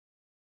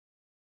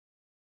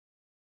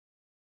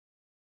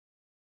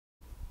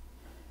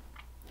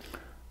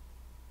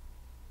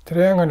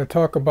Today I'm going to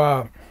talk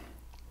about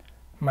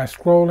my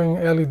scrolling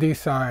LED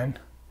sign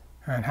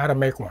and how to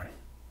make one.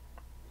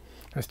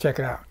 Let's check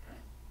it out.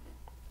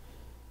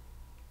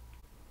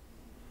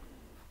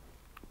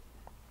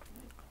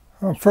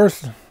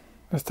 First,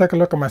 let's take a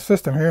look at my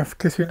system here in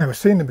case you've never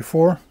seen it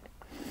before.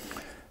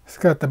 It's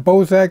got the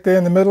Bozak there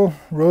in the middle,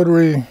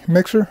 rotary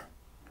mixer.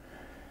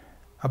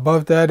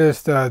 Above that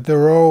is the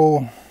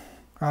Duro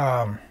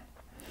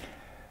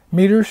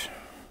meters,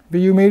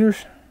 VU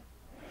meters.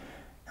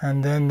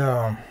 And then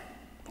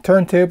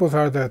turntables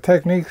are the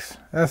Technics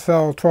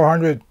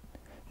SL1200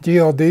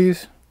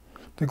 GLDs,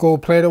 the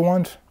gold plated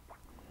ones.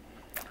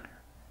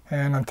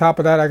 And on top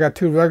of that I got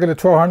two regular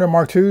 1200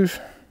 Mark IIs.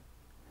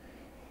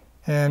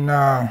 And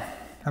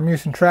I'm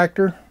using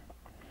Traktor.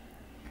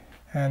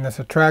 And there's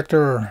a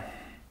Traktor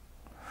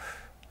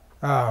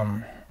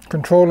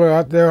controller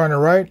out there on the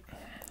right.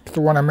 It's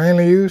the one I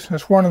mainly use.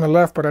 There's one on the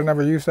left, but I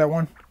never use that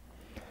one.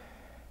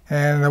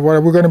 And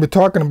what we're going to be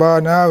talking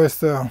about now is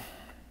the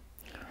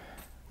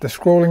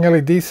scrolling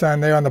LED sign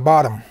there on the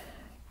bottom.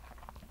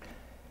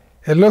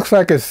 It looks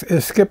like it's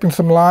skipping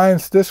some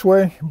lines this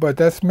way, but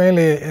that's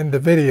mainly in the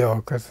video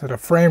because the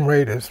frame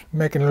rate is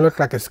making it look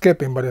like it's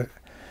skipping, but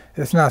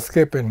it's not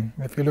skipping.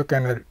 If you're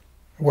looking at it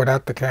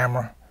without the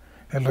camera,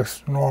 it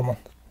looks normal.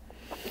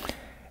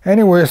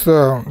 Anyways,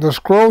 the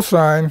scroll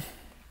sign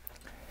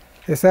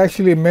is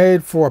actually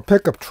made for a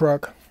pickup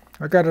truck.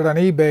 I got it on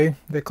eBay.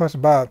 They cost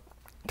about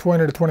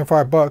 20 to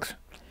 25 bucks.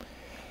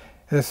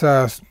 It's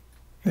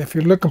if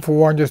you're looking for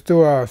one, just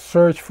do a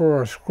search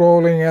for a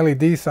scrolling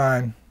LED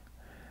sign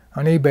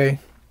on eBay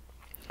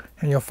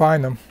and you'll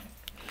find them.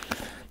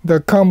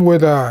 They come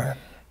with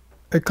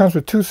it comes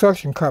with two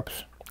suction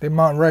cups. They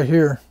mount right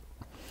here.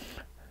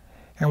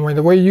 And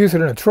the way you use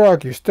it in a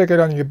truck, you stick it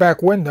on your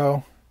back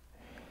window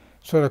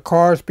so the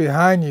cars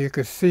behind you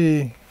could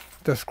see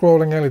the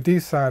scrolling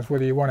LED signs,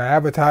 whether you want to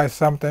advertise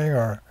something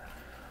or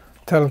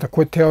tell them to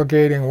quit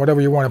tailgating, whatever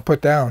you want to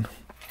put down.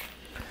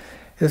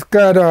 It's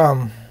got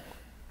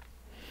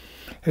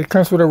it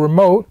comes with a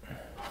remote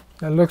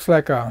that looks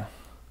like a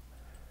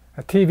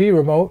TV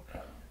remote,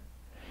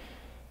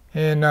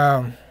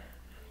 and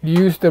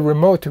you use the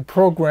remote to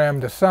program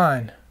the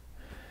sign.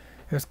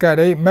 It's got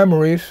 8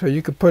 memories, so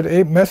you could put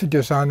 8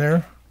 messages on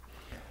there.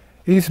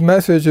 Each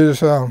message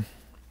is you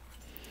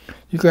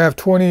could have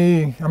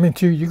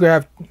you could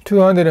have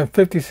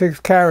 256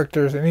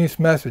 characters in each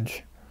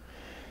message,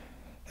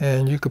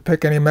 and you could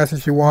pick any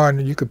message you want,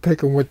 and you could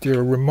pick it with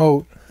your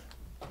remote.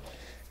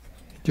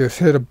 Just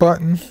hit a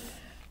button.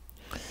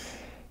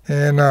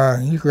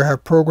 And you could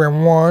have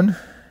program 1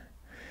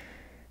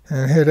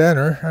 and hit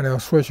enter, and it'll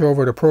switch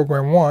over to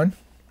program 1.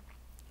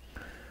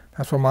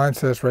 That's what mine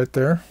says right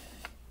there.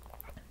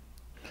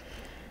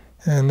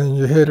 And then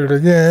you hit it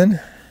again,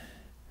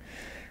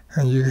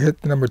 and you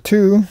hit number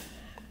 2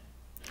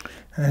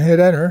 and hit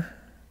enter,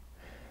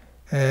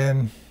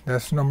 and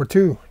that's number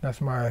 2.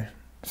 That's my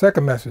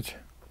second message.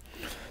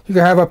 You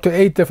can have up to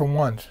 8 different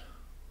ones,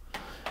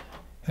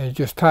 and you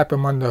just type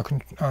them on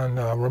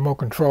the remote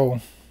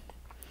control.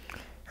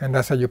 And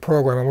that's how you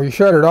program it. When you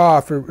shut it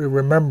off, it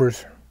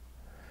remembers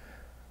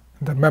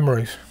the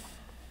memories,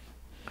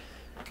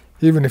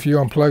 even if you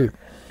unplug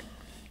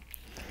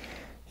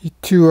it.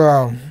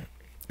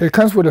 It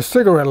comes with a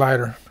cigarette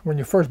lighter when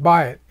you first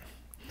buy it.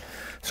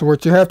 So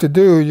what you have to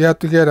do, you have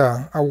to get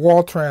a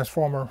wall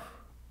transformer,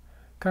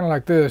 kind of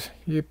like this.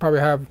 You probably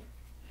have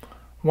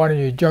one in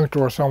your junk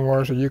drawer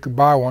somewhere, so you could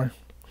buy one.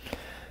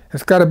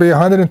 It's got to be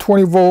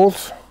 120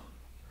 volts.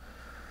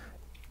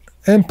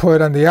 Input,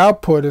 and the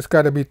output has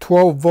got to be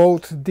 12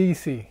 volts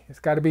DC. It's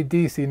got to be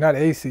DC, not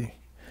AC,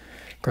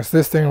 because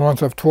this thing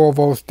runs off 12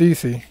 volts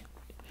DC.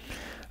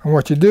 And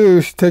what you do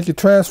is you take your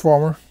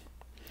transformer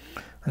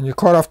and you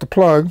cut off the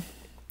plug.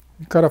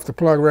 You cut off the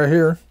plug right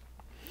here,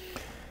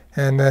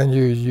 and then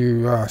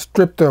you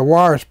strip the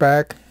wires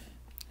back,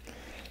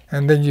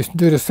 and then you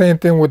do the same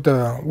thing with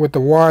the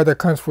wire that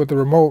comes with the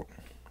remote.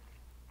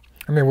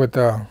 With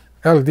the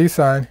LED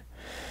sign.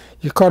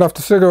 You cut off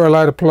the cigarette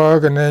lighter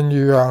plug, and then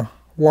you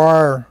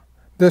wire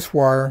this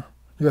wire.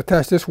 You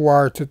attach this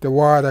wire to the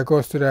wire that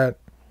goes to the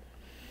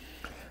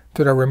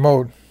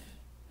remote.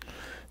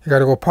 You got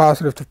to go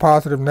positive to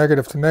positive,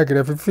 negative to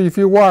negative. If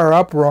you wire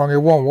up wrong, it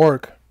won't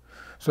work.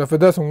 So if it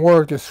doesn't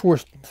work, just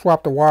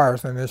swap the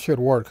wires and it should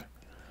work.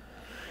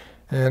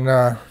 And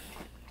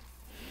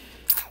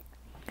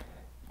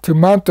to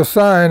mount the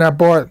sign, I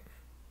bought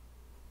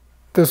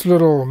this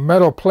little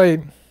metal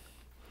plate.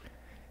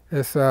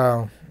 It's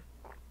a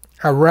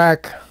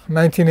rack,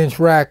 19-inch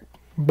rack,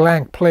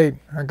 blank plate.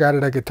 I got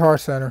it at Guitar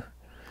Center.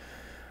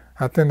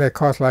 I think they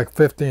cost like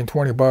 15,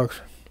 20 bucks.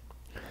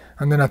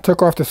 And then I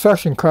took off the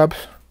suction cups,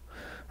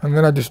 and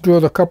then I just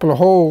drilled a couple of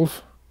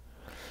holes,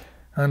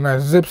 and I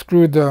zip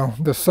screwed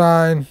the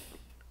sign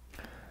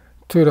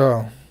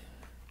to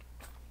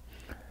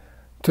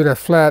that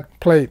flat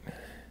plate,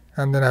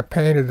 and then I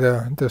painted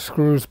the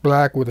screws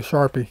black with a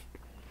Sharpie.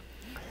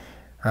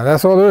 And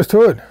that's all there is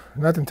to it.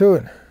 Nothing to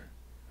it.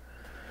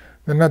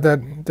 They're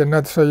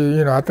not so,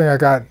 I think I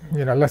got,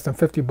 less than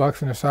 50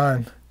 bucks in the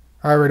sign.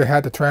 I already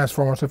had the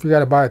transformer, so if you got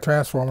to buy a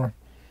transformer,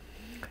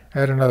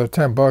 add another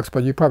 10 bucks,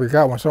 but you probably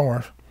got one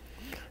somewhere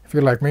if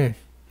you're like me.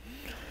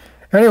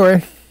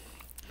 Anyway,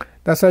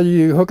 that's how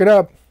you hook it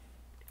up.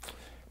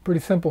 Pretty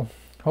simple.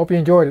 Hope you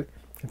enjoyed it.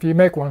 If you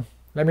make one,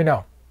 let me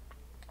know.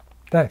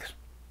 Thanks.